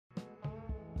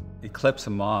Eclipse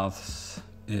of Moths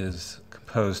is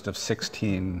composed of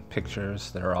 16 pictures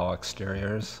that are all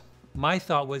exteriors. My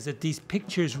thought was that these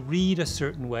pictures read a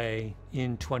certain way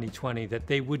in 2020 that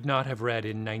they would not have read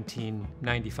in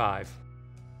 1995.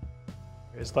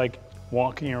 It's like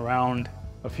walking around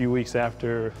a few weeks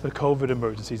after the COVID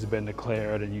emergencies had been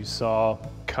declared and you saw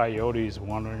coyotes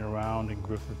wandering around in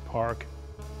Griffith Park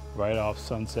right off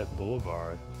Sunset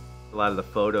Boulevard. A lot of the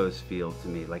photos feel to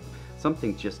me like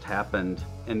something just happened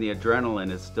and the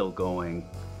adrenaline is still going,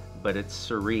 but it's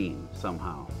serene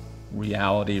somehow.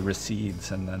 Reality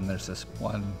recedes and then there's this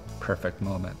one perfect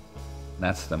moment. And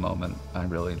that's the moment I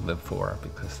really live for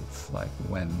because it's like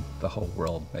when the whole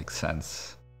world makes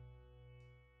sense.